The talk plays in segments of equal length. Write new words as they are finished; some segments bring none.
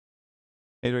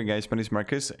Hey there guys, my name is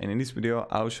Marcus, and in this video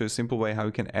I'll show you a simple way how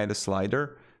you can add a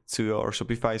slider to your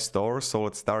Shopify store. So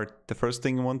let's start. The first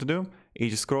thing you want to do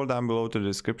is just scroll down below to the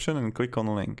description and click on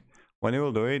the link. When you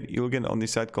will do it, you'll get on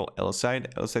this site called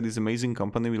Elsite. Elsite is an amazing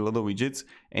company with a lot of widgets,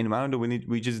 and one of the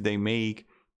widgets they make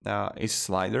is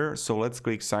slider. So let's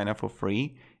click sign up for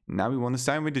free. Now we want to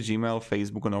sign with the Gmail,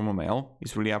 Facebook, or normal mail.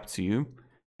 It's really up to you.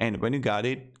 And when you got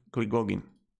it, click login.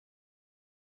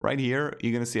 Right here,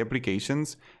 you're going to see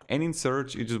applications, and in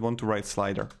search, you just want to write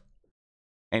slider.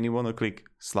 And you want to click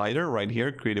slider right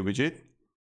here, create a widget.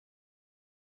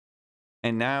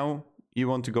 And now you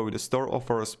want to go with the store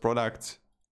offers, products,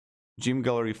 gym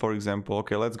gallery, for example.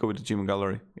 Okay, let's go with the gym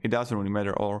gallery. It doesn't really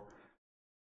matter, or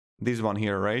this one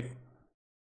here, right?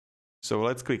 So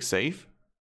let's click save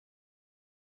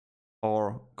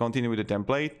or continue with the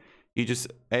template. You just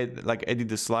edit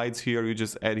the slides here. You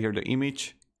just add here the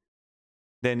image.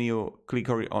 Then you click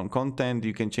on content,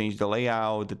 you can change the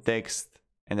layout, the text,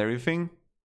 and everything.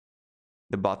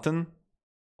 The button,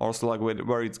 also like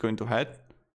where it's going to head.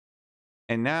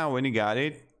 And now when you got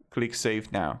it, click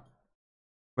save now.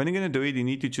 When you're gonna do it, you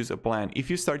need to choose a plan. If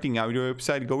you're starting out your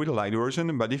website, go with the light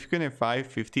version, but if you can have 5,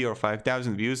 50, or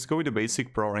 5,000 views, go with the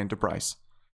basic, pro, or enterprise.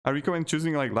 I recommend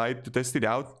choosing like light to test it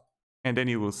out, and then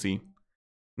you will see.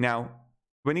 Now,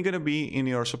 when you're going to be in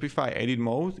your Shopify edit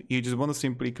mode, you just want to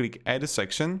simply click add a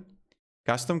section,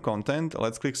 custom content.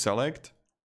 Let's click select,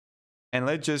 and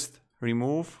let's just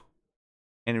remove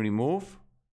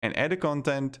and add a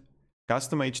content,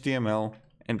 custom HTML,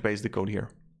 and paste the code here.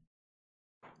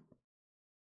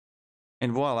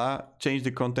 And voila, change the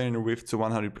container width to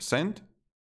 100%.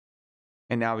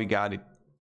 And now we got it.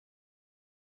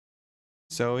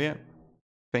 So yeah.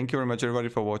 Thank you very much everybody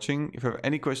for watching. If you have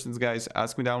any questions, guys,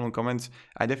 ask me down in the comments.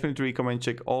 I definitely recommend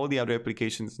check all the other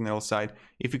applications on our site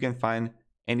if you can find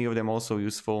any of them also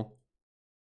useful.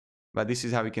 But this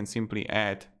is how you can simply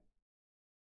add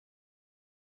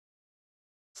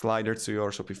sliders to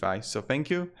your Shopify. So thank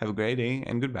you, have a great day,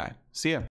 and goodbye. See ya.